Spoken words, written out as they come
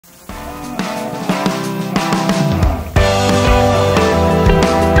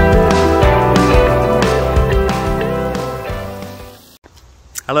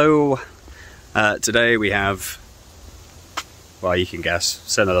Hello! Today we have, well, you can guess,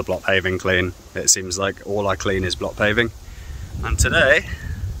 it's another block paving clean. It seems like all I clean is block paving. And today,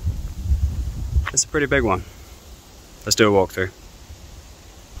 it's a pretty big one. Let's do a walkthrough.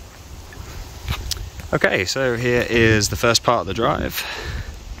 Okay, so here is the first part of the drive.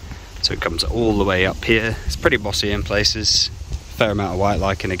 So it comes all the way up here. It's pretty bossy in places. Fair amount of white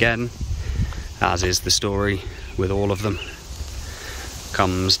lichen again, as is the story with all of them.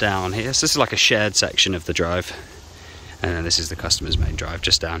 Comes down here. So this is like a shared section of the drive. And then this is the customer's main drive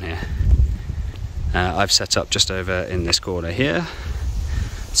just down here. I've set up just over in this corner here.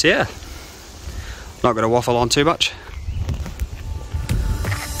 So yeah, not going to waffle on too much.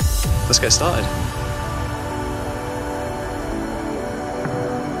 Let's get started.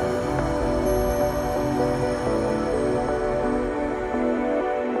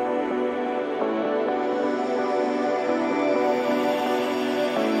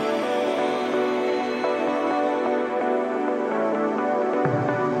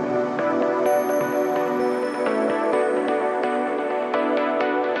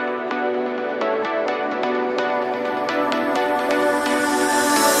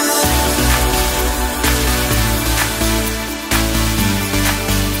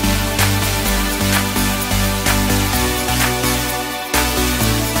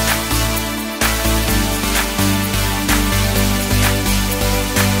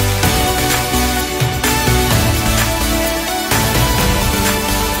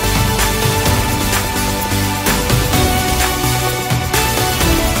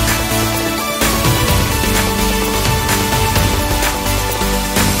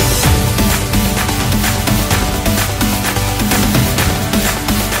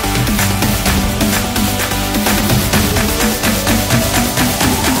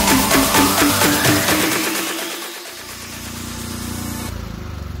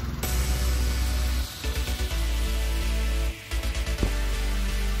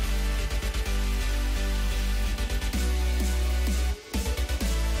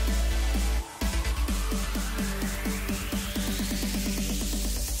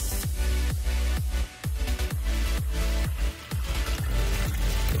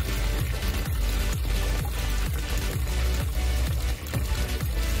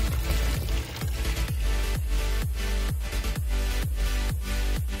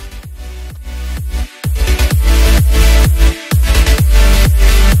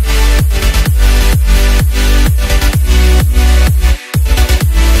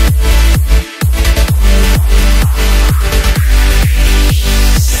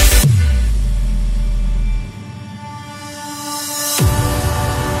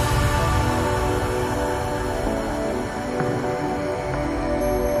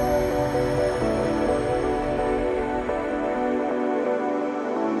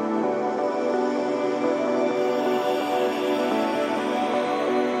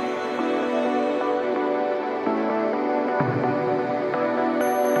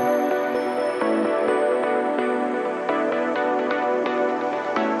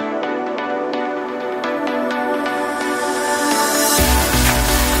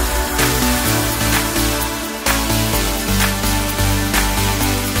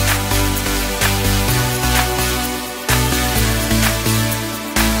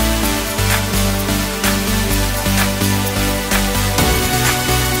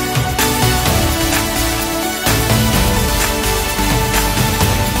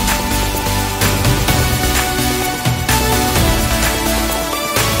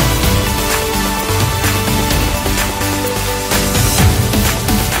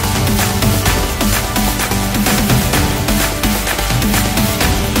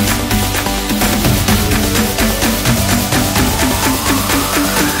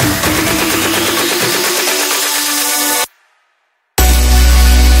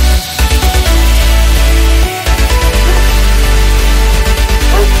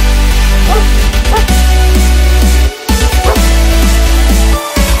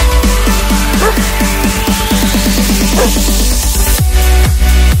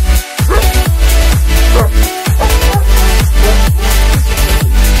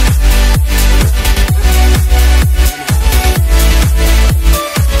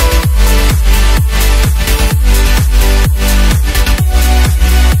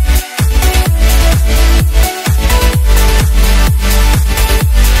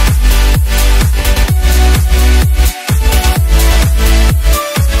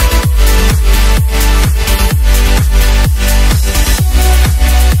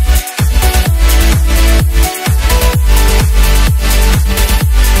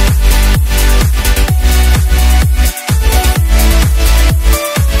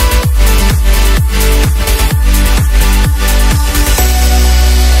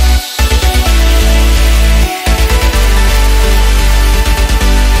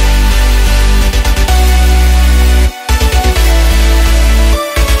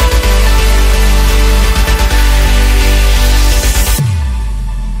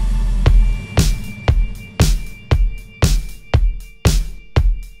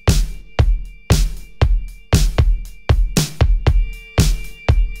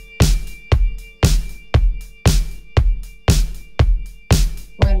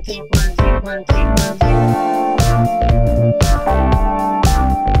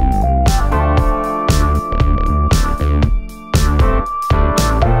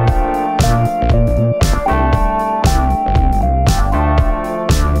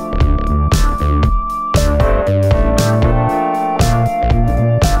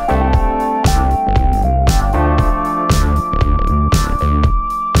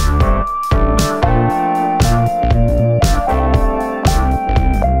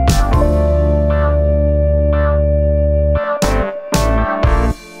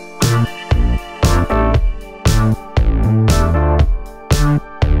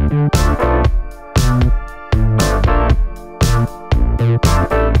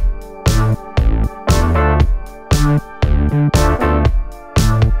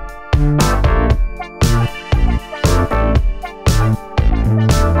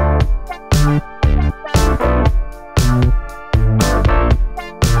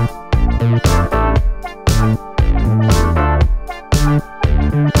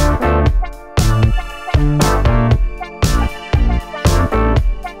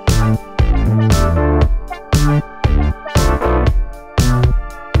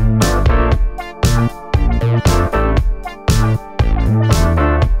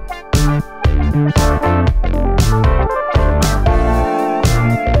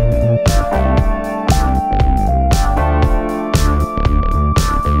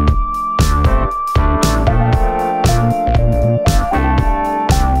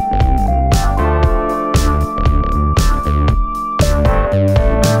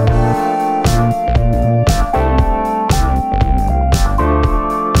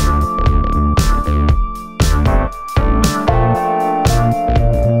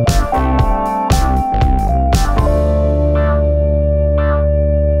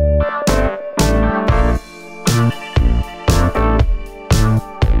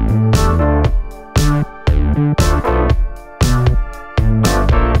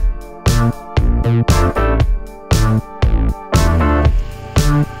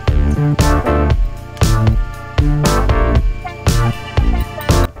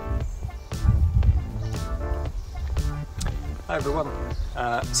 Hi everyone,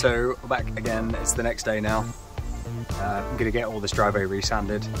 so we're back again. It's the next day now. I'm going to get all this driveway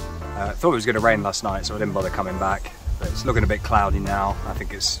resanded. Thought it was going to rain last night, so I didn't bother coming back, but it's looking a bit cloudy now. I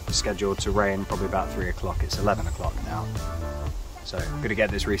think it's scheduled to rain probably about 3 o'clock. It's 11 o'clock now, so I'm going to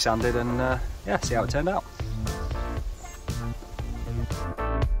get this resanded and yeah, see how it turned out.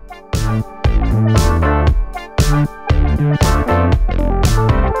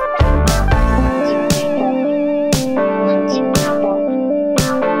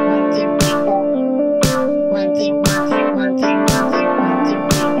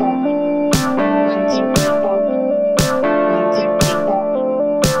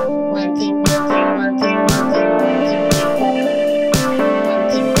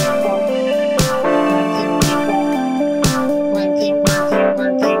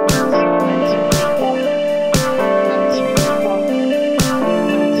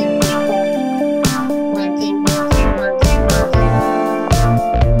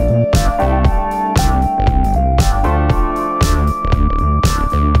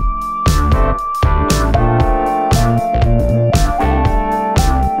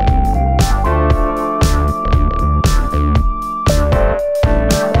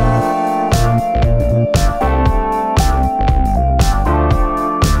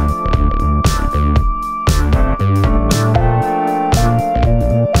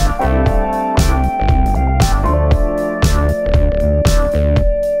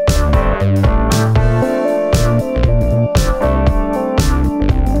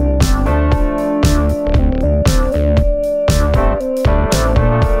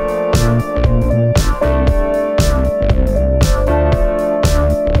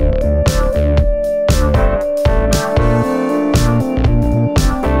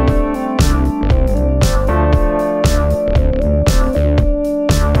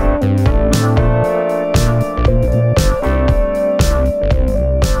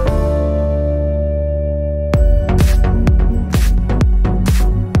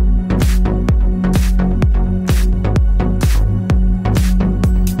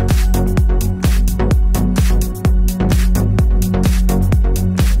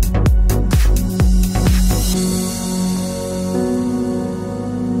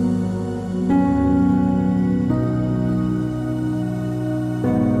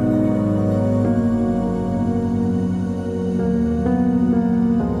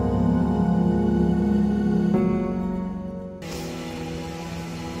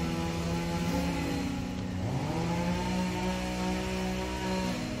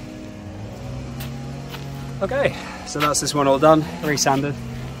 Okay, so that's this one all done, resanded.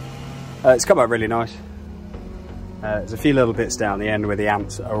 It's come out really nice. There's a few little bits down the end where the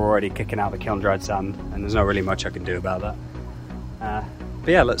ants are already kicking out the kiln dried sand, and there's not really much I can do about that.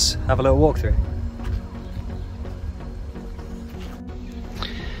 But yeah, let's have a little walk through.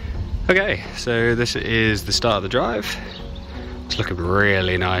 Okay, so this is the start of the drive. It's looking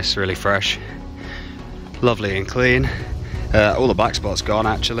really nice, really fresh, lovely and clean. All the black spots gone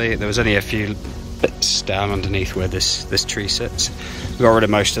actually. There was only a few bits down underneath where this tree sits. We got rid of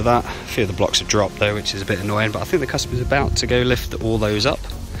most of that. A few of the blocks have dropped though, which is a bit annoying, but I think the customer's about to go lift all those up.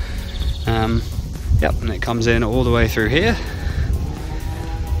 Yep, and it comes in all the way through here.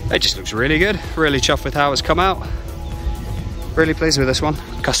 It just looks really good. Really chuffed with how it's come out. Really pleased with this one.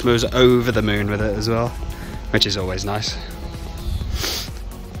 Customer was over the moon with it as well, which is always nice.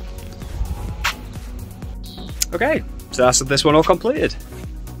 Okay, so that's this one all completed.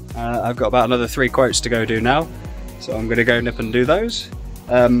 I've got about another 3 quotes to go do now, so I'm going to go nip and do those.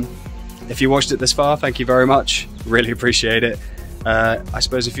 If you watched it this far, thank you very much. Really appreciate it. I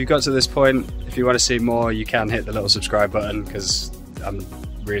suppose if you got to this point, if you want to see more, you can hit the little subscribe button, because I'm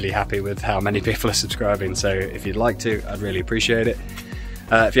really happy with how many people are subscribing, so if you'd like to, I'd really appreciate it.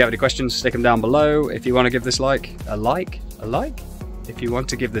 If you have any questions, stick them down below. If you want to give this if you want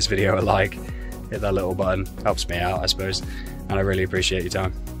to give this video a like, hit that little button. Helps me out, I suppose, and I really appreciate your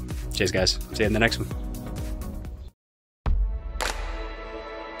time. Cheers guys, see you in the next one.